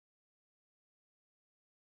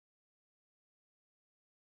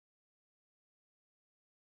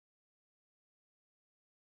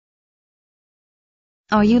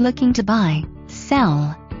Are you looking to buy,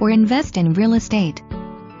 sell, or invest in real estate?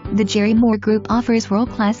 The Gerrie Group offers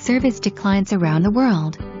world-class service to clients around the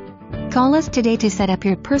world. Call us today to set up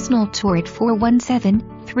your personal tour at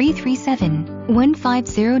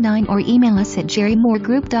 417-337-1509 or email us at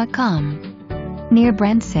gerriemooregroup.com. Near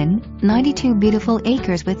Branson, 92 beautiful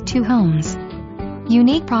acres with 2 homes.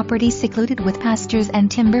 Unique property secluded with pastures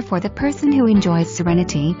and timber for the person who enjoys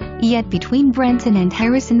serenity, yet between Branson and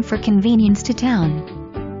Harrison for convenience to town.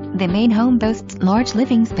 The main home boasts large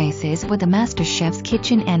living spaces with a master chef's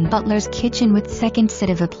kitchen and butler's kitchen with second set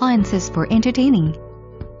of appliances for entertaining.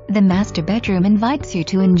 The master bedroom invites you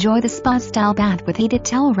to enjoy the spa-style bath with heated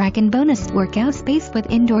towel rack and bonus workout space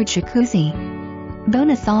with indoor jacuzzi.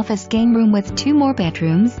 Bonus office game room with 2 more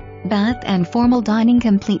bedrooms, bath and formal dining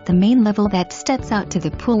complete the main level that steps out to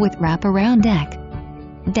the pool with wraparound deck.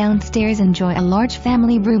 Downstairs enjoy a large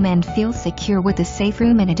family room and feel secure with a safe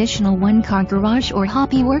room and additional 1-car garage or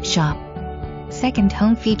hobby workshop. Second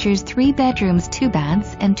home features 3 bedrooms, 2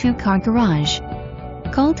 baths and 2-car garage.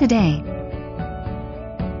 Call today